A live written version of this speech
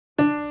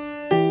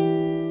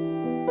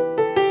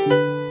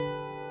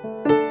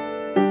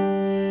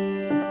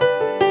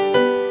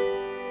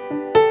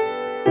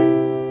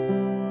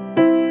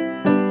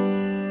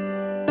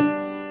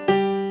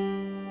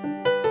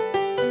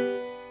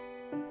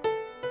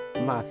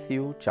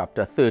Matthew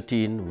chapter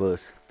 13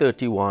 verse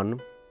 31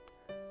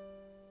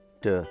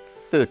 to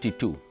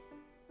 32.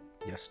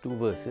 Just two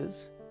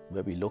verses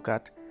where we look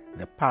at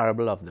the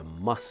parable of the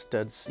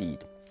mustard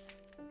seed.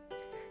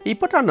 He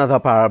put another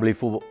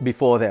parable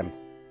before them.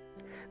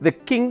 The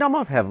kingdom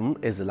of heaven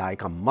is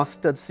like a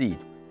mustard seed,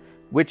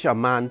 which a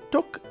man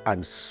took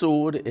and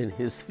sowed in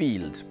his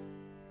field.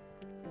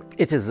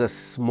 It is the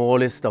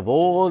smallest of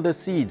all the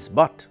seeds,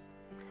 but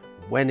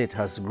when it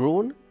has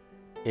grown,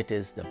 it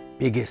is the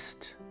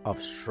biggest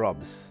of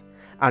shrubs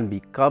and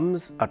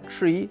becomes a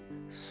tree,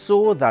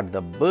 so that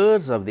the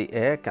birds of the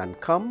air can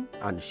come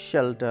and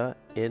shelter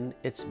in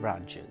its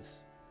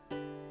branches.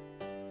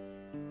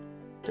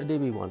 Today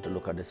we want to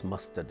look at this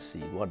mustard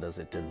seed. What does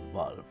it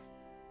involve?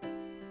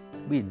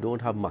 We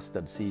don't have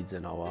mustard seeds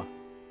in our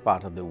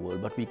part of the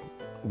world, but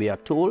we are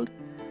told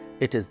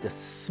it is the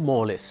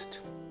smallest.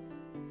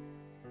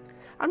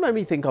 And when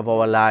we think of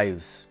our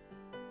lives,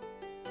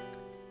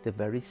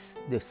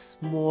 the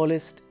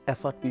smallest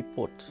effort we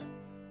put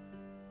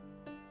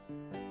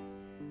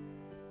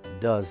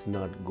does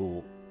not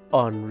go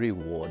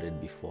unrewarded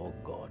before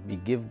God. We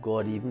give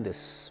God even the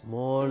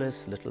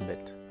smallest little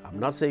bit. I'm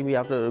not saying we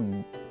have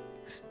to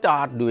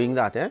start doing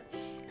that.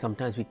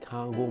 Sometimes we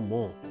can't go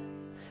more.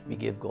 We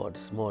give God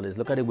smallest.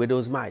 Look at the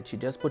widow's mite. She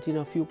just put in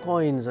a few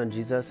coins, and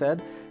Jesus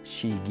said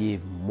she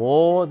gave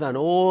more than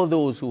all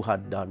those who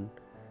had done,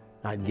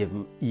 had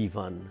given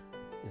even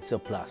in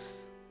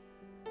surplus.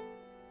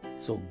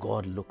 So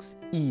God looks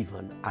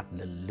even at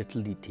the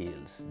little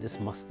details.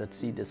 This mustard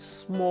seed is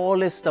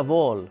smallest of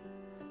all,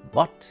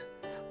 but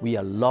we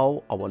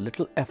allow our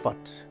little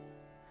effort,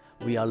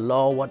 we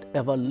allow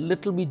whatever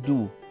little we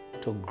do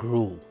to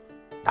grow.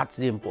 That's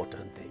the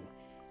important thing.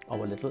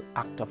 Our little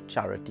act of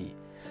charity,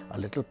 a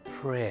little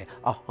prayer,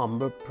 a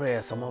humble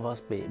prayer. Some of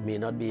us may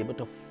not be able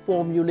to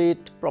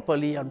formulate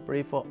properly and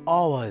pray for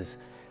hours.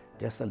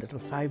 Just a little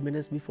 5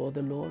 minutes before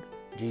the Lord.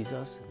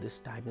 Jesus, this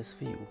time is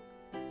for you.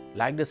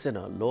 Like the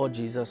sinner, Lord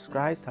Jesus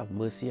Christ, have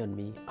mercy on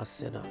me, a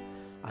sinner.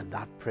 And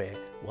that prayer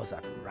was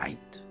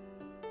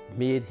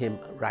made him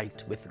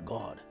right with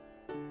God.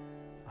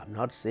 I'm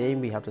not saying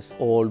we have to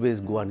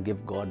always go and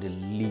give God the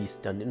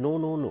least.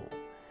 No.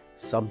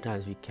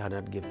 Sometimes we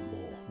cannot give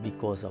more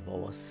because of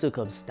our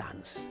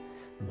circumstance.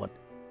 But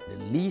the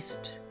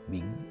least,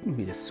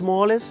 the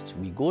smallest,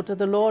 we go to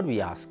the Lord, we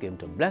ask him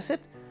to bless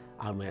it.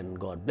 And when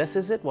God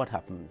blesses it, what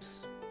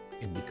happens?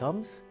 It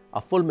becomes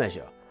a full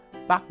measure,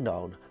 packed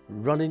down,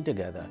 running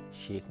together,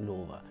 shaken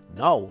over.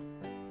 Now,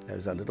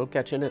 there's a little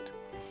catch in it.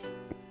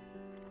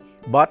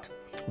 But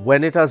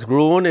when it has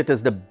grown, it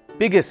is the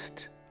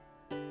biggest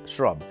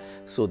shrub.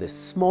 So the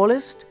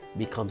smallest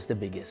becomes the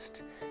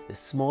biggest. The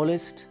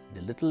smallest,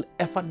 the little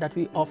effort that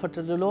we offer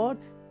to the Lord,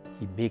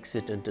 he makes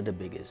it into the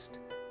biggest.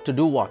 To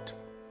do what?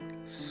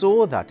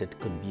 So that it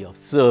could be of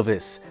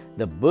service.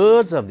 The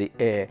birds of the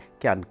air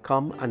can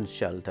come and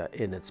shelter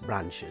in its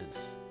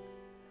branches.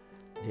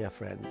 Dear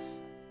friends,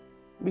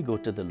 we go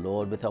to the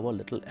Lord with our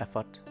little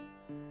effort.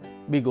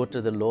 We go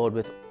to the Lord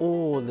with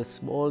all the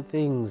small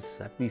things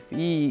that we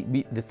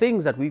feel, the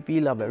things that we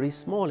feel are very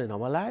small in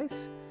our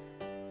lives.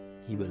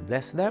 He will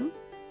bless them,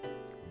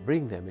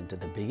 bring them into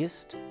the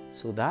biggest,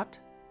 so that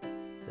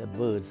the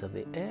birds of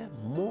the air,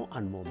 more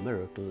and more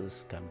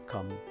miracles can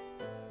come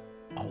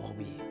our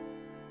way.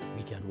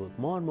 We can work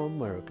more and more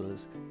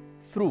miracles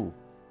through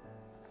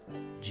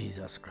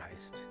Jesus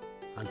Christ.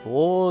 And for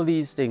all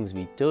these things,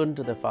 we turn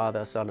to the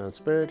Father, Son, and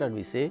Spirit, and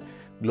we say,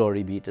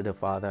 glory be to the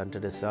Father, and to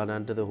the Son,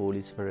 and to the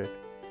Holy Spirit,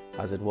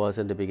 as it was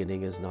in the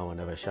beginning, is now, and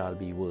ever shall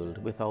be,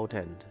 world without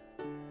end.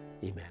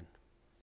 Amen.